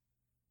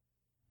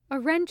A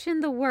Wrench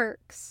in the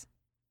Works.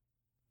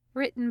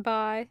 Written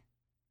by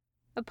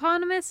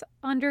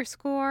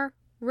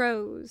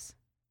eponymous_Rose.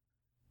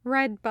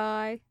 Read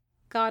by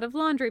God of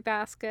Laundry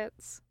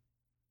Baskets.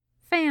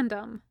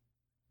 Fandom.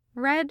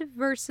 Red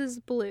versus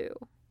Blue.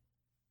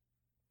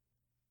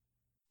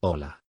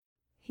 Hola.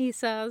 He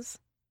says.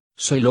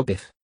 Soy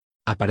López.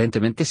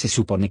 Aparentemente se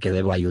supone que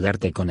debo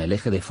ayudarte con el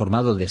eje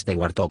deformado de este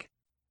Warthog.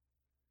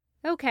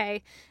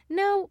 Okay,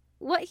 no,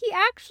 what he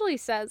actually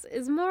says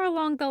is more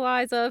along the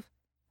lines of,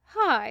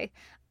 Hi,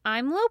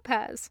 I'm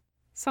Lopez.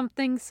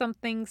 Something,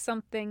 something,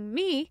 something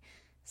me.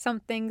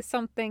 Something,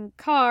 something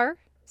car.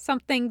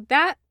 Something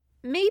that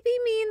maybe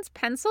means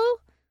pencil?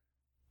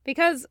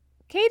 Because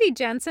Katie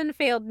Jensen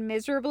failed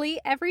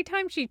miserably every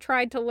time she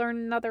tried to learn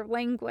another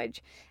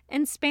language,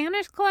 and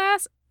Spanish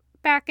class,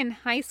 back in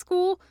high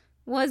school,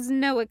 was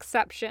no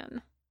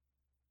exception.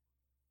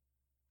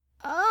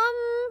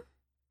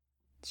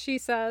 She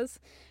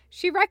says.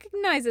 She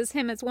recognizes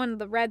him as one of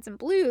the Reds and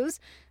Blues,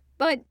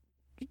 but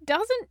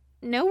doesn't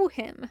know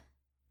him,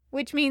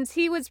 which means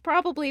he was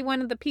probably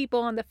one of the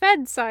people on the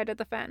Fed side of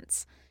the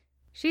fence.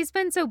 She's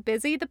been so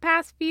busy the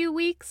past few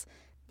weeks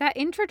that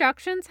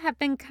introductions have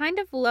been kind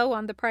of low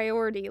on the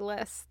priority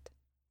list.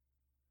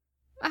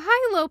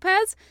 Hi,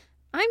 Lopez.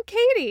 I'm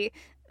Katie.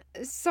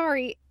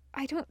 Sorry,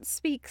 I don't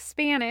speak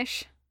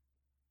Spanish.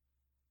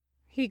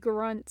 He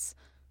grunts,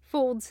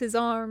 folds his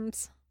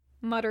arms,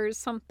 mutters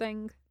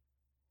something.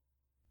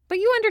 But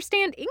you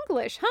understand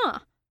English,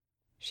 huh?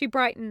 She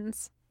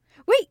brightens.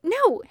 Wait,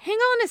 no, hang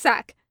on a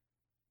sec.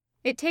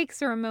 It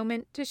takes her a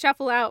moment to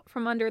shuffle out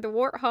from under the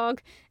warthog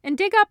and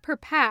dig up her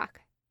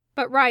pack,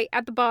 but right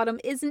at the bottom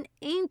is an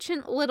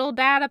ancient little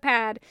data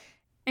pad,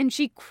 and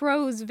she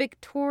crows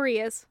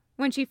victorious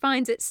when she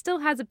finds it still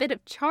has a bit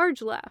of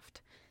charge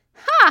left.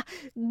 Ha!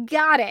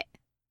 Got it!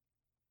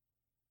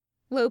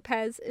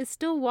 Lopez is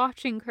still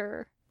watching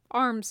her,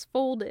 arms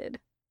folded.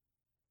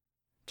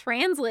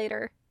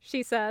 Translator,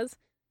 she says.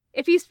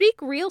 If you speak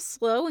real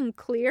slow and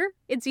clear,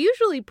 it's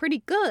usually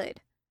pretty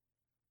good.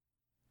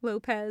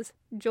 Lopez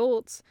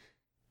jolts,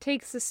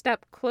 takes a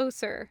step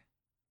closer.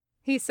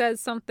 He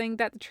says something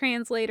that the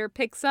translator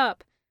picks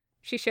up.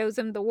 She shows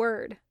him the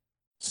word.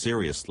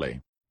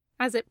 Seriously.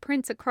 As it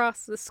prints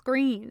across the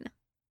screen.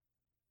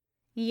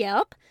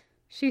 Yep,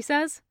 she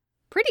says.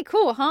 Pretty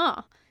cool,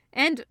 huh?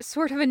 And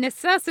sort of a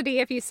necessity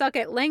if you suck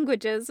at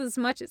languages as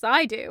much as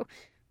I do.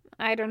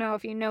 I don't know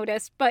if you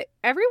noticed, but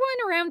everyone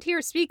around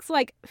here speaks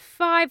like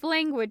 5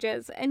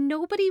 languages, and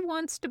nobody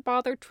wants to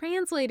bother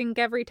translating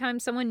every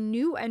time someone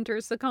new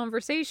enters the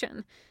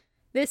conversation.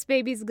 This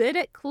baby's good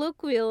at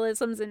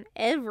colloquialisms and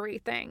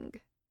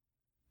everything.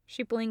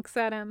 She blinks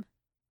at him.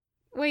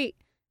 Wait,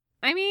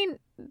 I mean,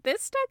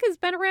 this tech has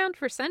been around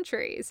for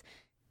centuries.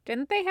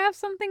 Didn't they have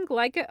something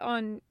like it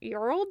on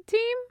your old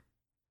team?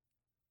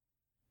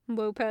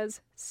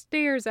 Lopez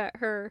stares at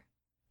her,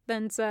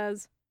 then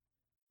says,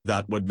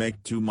 That would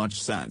make too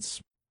much sense.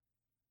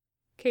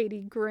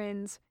 Katie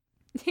grins.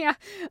 Yeah,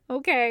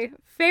 okay,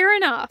 fair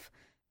enough.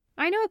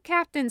 I know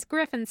Captains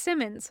Griff and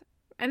Simmons,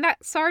 and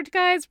that Sarge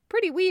guy's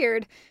pretty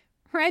weird.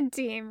 Red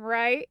team,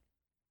 right?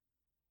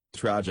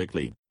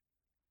 Tragically.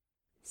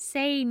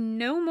 Say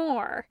no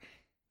more,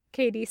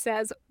 Katie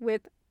says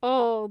with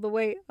all the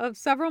weight of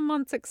several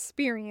months'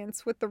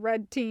 experience with the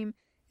red team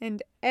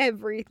and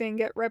everything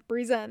it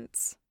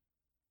represents.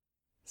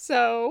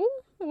 So,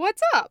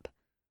 what's up?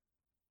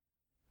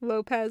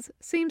 Lopez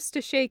seems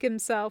to shake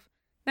himself,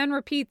 then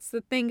repeats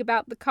the thing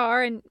about the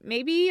car and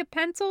maybe a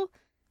pencil,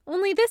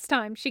 only this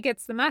time she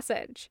gets the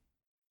message.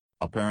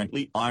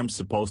 Apparently I'm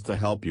supposed to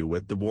help you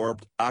with the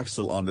warped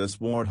axle on this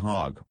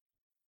warthog.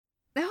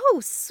 Oh,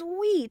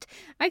 sweet.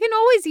 I can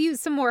always use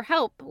some more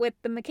help with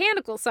the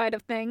mechanical side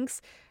of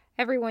things.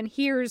 Everyone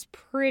here's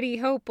pretty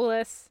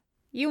hopeless.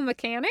 You a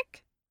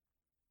mechanic?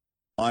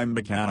 I'm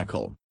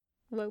mechanical,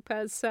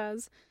 Lopez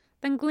says,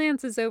 then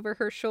glances over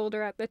her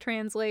shoulder at the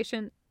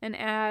translation and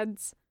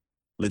adds,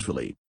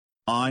 Literally.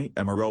 I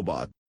am a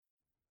robot.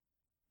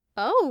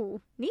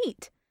 Oh,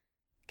 neat,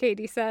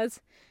 Katie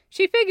says.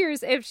 She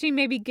figures if she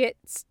maybe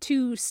gets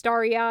too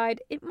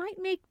starry-eyed, it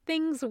might make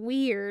things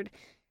weird.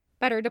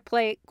 Better to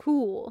play it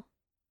cool.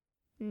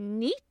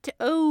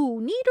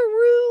 Neat-o,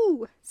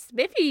 neataroo,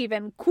 spiffy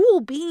even,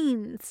 cool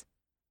beans,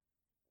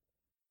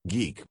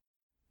 Geek.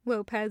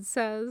 Lopez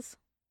says.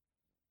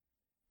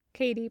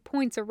 Katie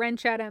points a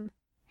wrench at him.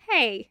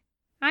 Hey,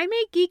 I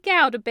may geek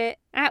out a bit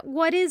at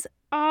what is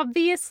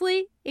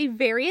obviously a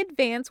very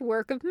advanced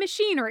work of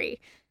machinery,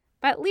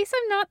 but at least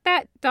I'm not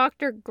that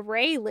Dr.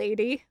 Gray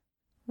lady.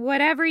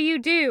 Whatever you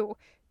do,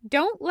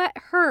 don't let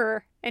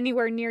her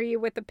anywhere near you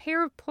with a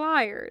pair of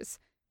pliers.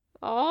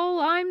 All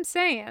I'm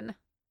saying.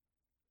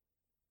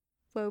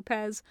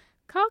 Lopez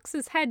cocks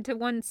his head to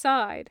one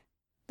side,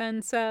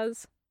 then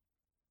says,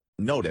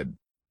 Noted.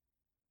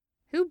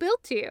 Who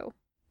built you?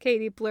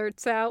 Katie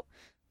blurts out.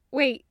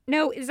 Wait,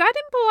 no, is that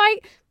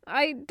impolite?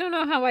 I don't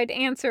know how I'd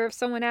answer if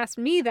someone asked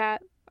me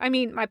that. I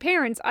mean, my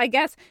parents, I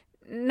guess.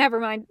 Never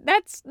mind.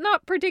 That's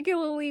not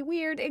particularly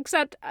weird,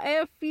 except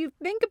if you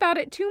think about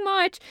it too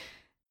much.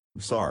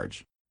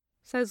 Sarge.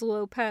 says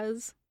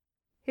Lopez.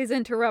 His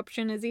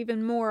interruption is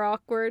even more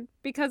awkward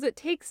because it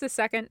takes a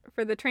second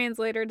for the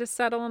translator to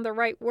settle on the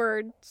right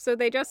word, so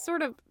they just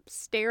sort of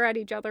stare at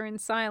each other in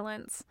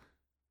silence.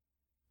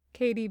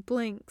 Katie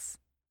blinks.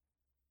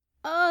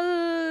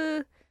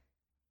 It's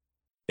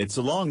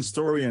a long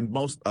story and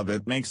most of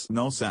it makes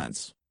no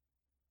sense.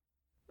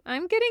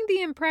 I'm getting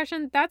the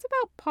impression that's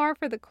about par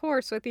for the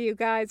course with you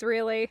guys,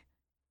 really.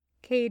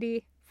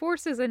 Katie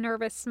forces a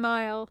nervous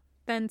smile,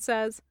 then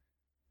says,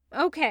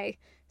 Okay,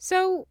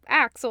 so,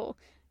 Axel,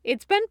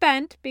 it's been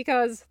bent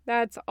because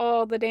that's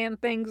all the damn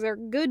things are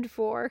good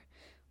for.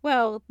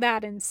 Well,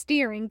 that and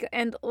steering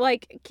and,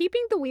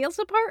 keeping the wheels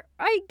apart,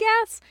 I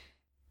guess.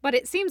 But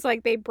it seems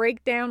like they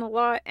break down a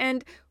lot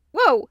and,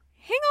 whoa,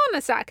 hang on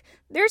a sec,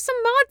 there's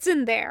some mods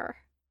in there.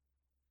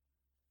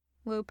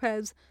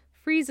 Lopez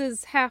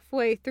freezes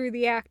halfway through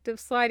the act of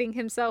sliding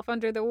himself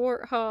under the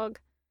warthog.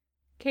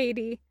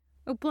 Katie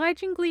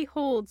obligingly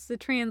holds the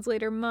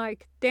translator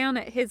mic down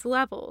at his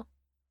level.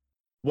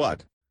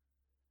 What?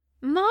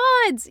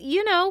 Mods,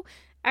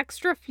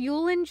 extra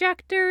fuel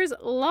injectors,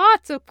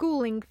 lots of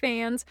cooling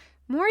fans,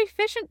 more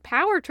efficient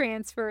power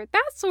transfer,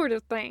 that sort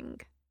of thing.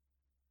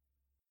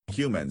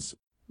 Humans.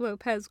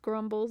 Lopez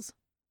grumbles.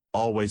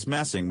 Always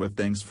messing with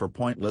things for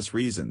pointless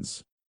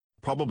reasons.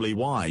 Probably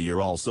why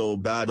you're all so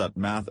bad at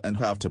math and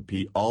have to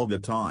pee all the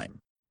time.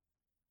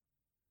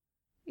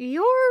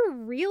 You're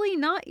really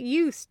not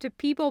used to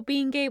people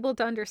being able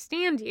to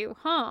understand you,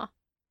 huh?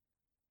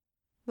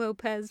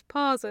 Lopez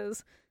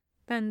pauses,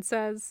 then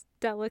says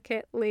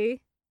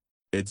delicately,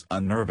 It's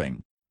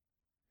unnerving.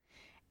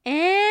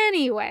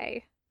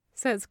 Anyway,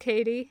 says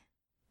Katie,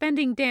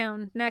 bending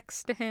down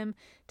next to him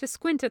to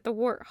squint at the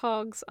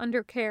warthog's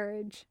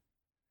undercarriage.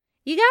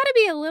 You gotta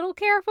be a little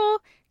careful.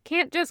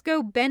 Can't just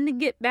go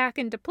bending it back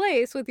into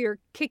place with your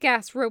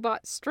kick-ass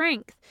robot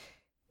strength.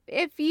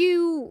 If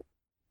you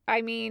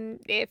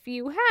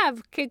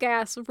have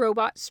kick-ass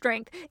robot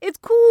strength. It's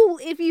cool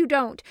if you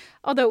don't.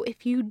 Although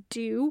if you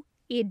do,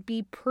 it'd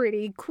be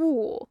pretty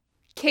cool.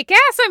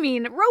 Kick-ass,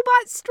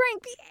 robot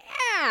strength,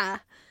 yeah!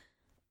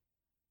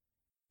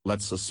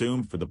 Let's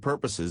assume for the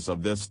purposes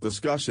of this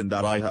discussion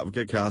that I have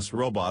kick-ass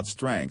robot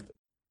strength.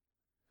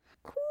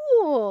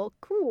 Cool,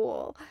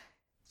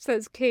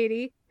 says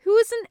Katie, who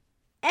is an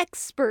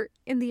expert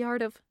in the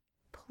art of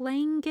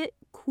playing it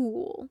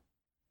cool.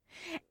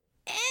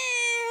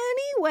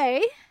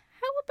 Anyway,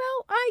 how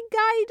about I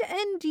guide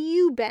and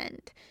you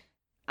bend?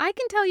 I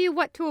can tell you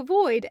what to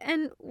avoid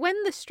and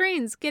when the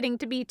strain's getting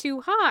to be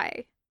too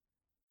high.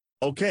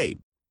 Okay.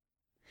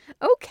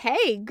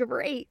 Okay,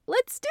 great.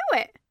 Let's do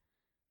it.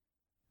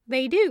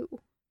 They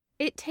do.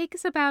 It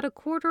takes about a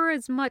quarter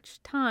as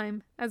much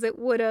time as it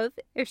would have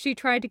if she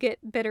tried to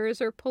get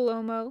Bitters or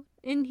Palomo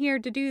in here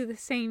to do the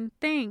same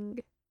thing.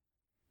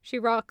 She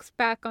rocks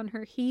back on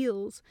her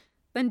heels,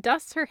 then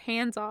dusts her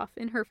hands off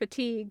in her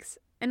fatigues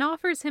and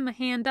offers him a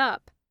hand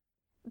up.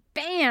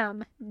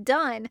 Bam!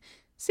 Done.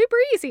 Super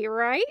easy,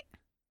 right?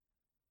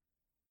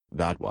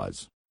 That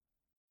was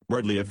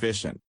weirdly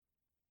efficient.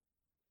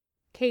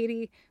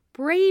 Katie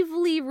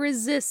bravely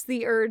resists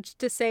the urge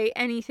to say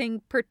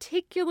anything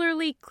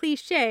particularly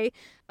cliché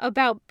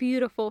about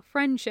beautiful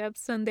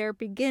friendships and their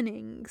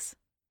beginnings.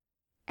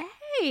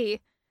 Hey,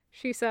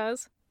 she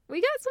says,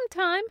 we got some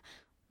time.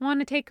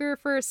 Want to take her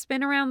for a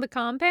spin around the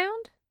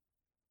compound?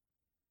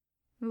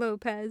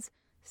 Lopez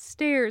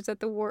stares at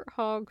the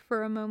warthog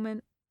for a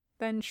moment,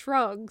 then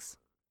shrugs.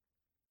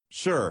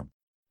 Sure.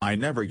 I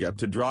never get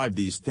to drive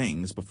these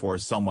things before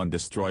someone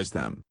destroys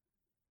them.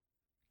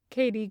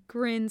 Katie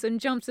grins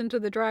and jumps into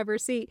the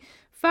driver's seat,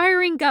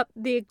 firing up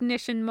the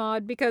ignition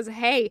mod because,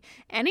 hey,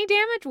 any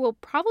damage will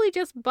probably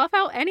just buff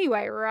out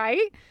anyway,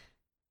 right?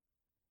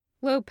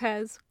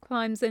 Lopez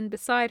climbs in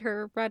beside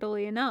her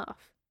readily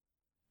enough.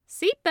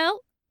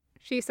 Seatbelt,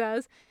 she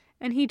says,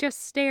 and he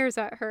just stares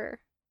at her.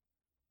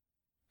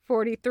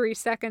 43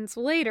 seconds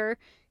later,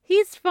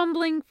 he's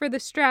fumbling for the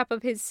strap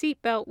of his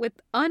seatbelt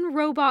with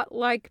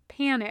unrobot-like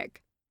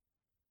panic.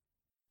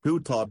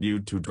 Who taught you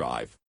to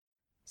drive?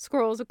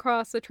 Scrolls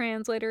across the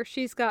translator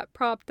she's got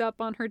propped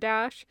up on her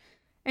dash,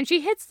 and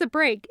she hits the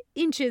brake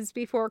inches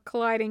before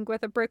colliding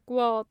with a brick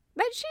wall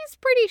that she's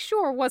pretty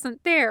sure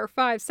wasn't there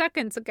 5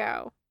 seconds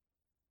ago.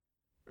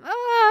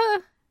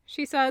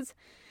 She says,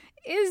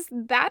 is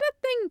that a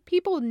thing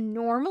people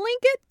normally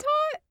get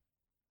taught?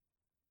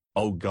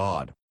 Oh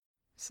God,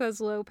 says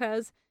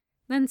Lopez,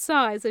 then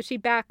sighs as she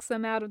backs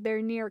them out of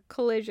their near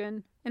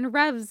collision and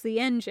revs the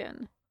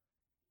engine.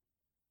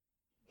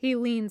 He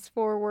leans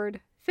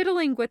forward,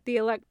 fiddling with the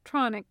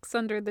electronics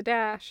under the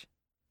dash.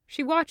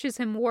 She watches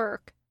him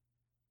work.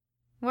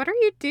 What are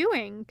you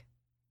doing?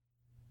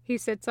 He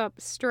sits up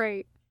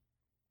straight.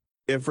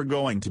 If we're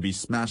going to be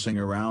smashing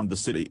around the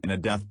city in a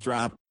death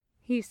trap,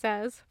 he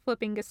says,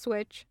 flipping a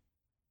switch,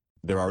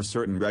 there are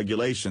certain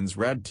regulations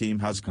Red Team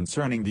has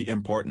concerning the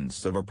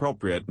importance of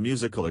appropriate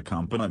musical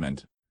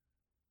accompaniment.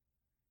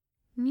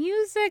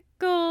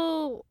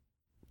 Musical,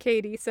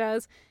 Katie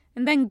says,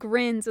 and then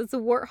grins as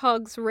the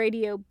warthog's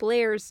radio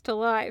blares to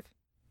life.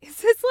 Is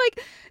this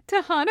like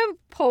Tahana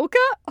Polka?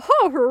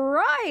 Oh,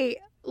 right!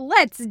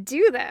 Let's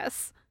do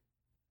this,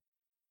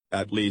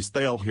 At least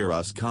they'll hear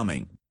us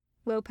coming.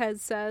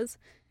 Lopez says,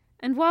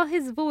 and while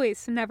his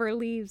voice never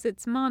leaves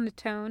its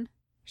monotone,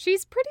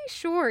 she's pretty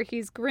sure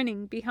he's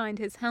grinning behind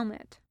his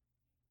helmet.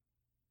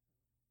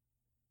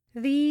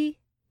 The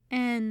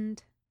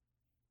end.